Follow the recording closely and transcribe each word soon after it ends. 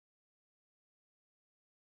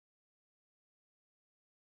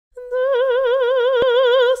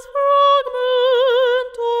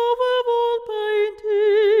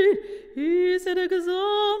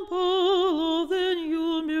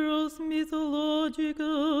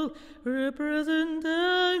mythological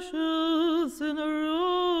representations in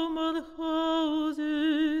Roman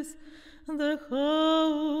houses. The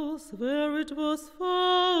house where it was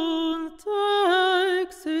found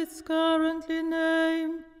takes its currently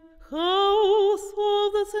name, House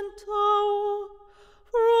of the Centaur,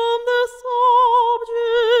 from the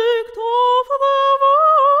subject of the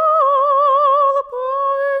wall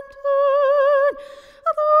painting.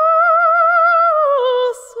 The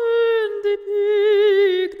scene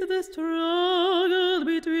depicts the struggle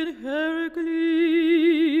between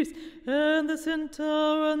Hercules and the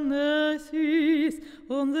centaur Nessus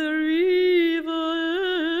on the river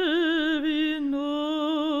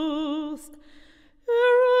Evinos.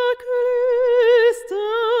 Hercules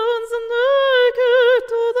stands naked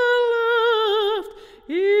to the left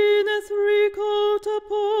in a three-quarter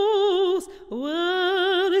pose,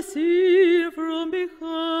 well seen from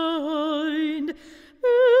behind.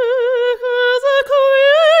 He has a quiver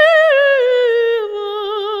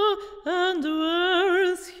and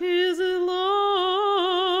wears his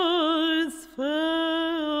lines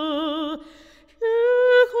fair. He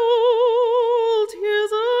holds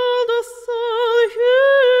his elder son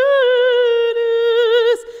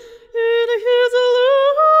Achilles in his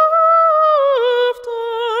left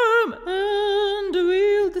arm and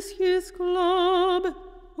wields his club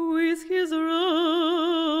with his right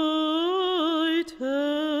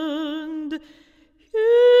hand.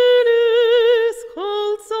 Achilles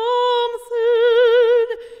holds something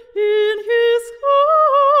in his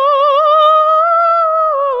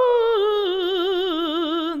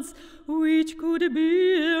hands, which could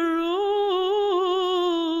be a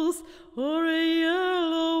rose or a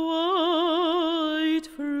yellow white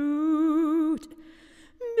fruit.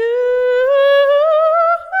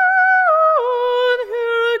 Behind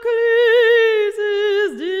Hercules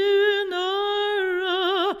is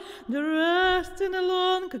Dinara, dressed in a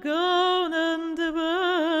long gown and a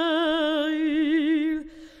veil.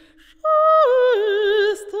 She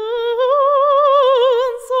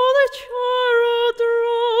stands on a chariot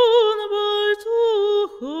drawn by two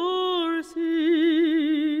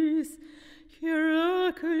horses.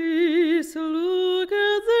 Hercules, look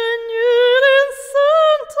at the kneeling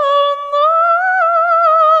centaur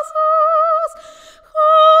Nessus,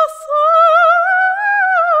 who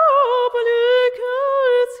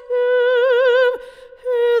supplicates him,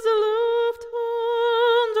 his left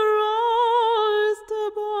hand raised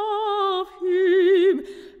above him,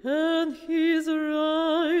 and his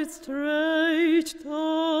right stretched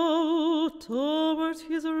out towards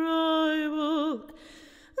his rival.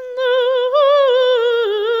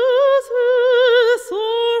 Nessus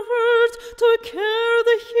offered to carry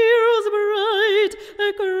the hero's bride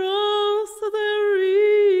across the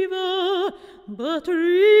river, but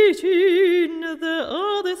reaching the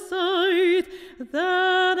other side,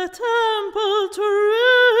 then attempted to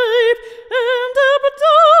rape and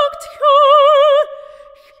abduct her.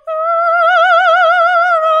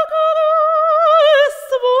 Hercules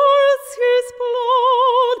thwarts his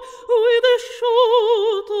plan with a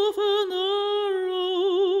shot of an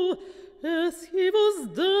arrow. As he was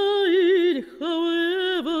dying,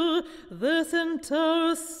 however, the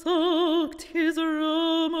centaur soaked his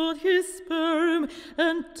rum on his sperm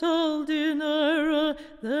and told Dinara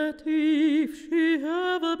that if she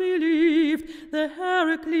ever believed that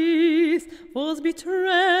Heracles was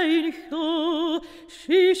betraying her,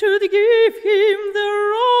 she should give him the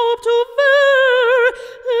robe to wear,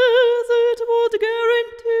 as it would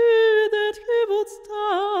guarantee that he would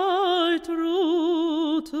stay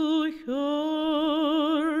true to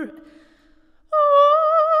her.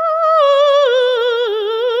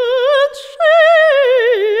 And she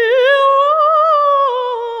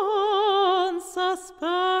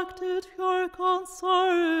unsuspected her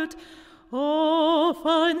consort of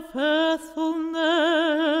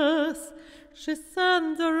unfaithfulness. She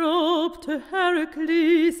sent the robe to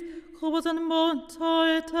Heracles, who was on Mount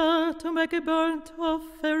Oeta to make a burnt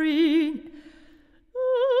offering.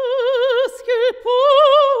 As he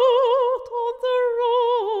put on the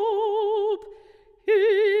robe, he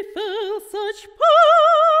felt such pain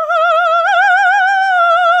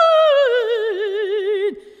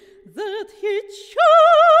that he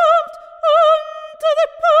jumped onto the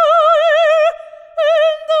pyre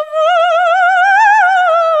and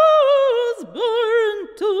was burned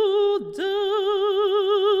to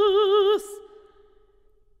death.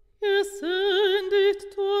 He ascended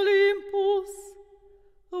to Olympus,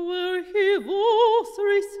 where he was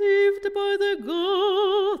received by the gods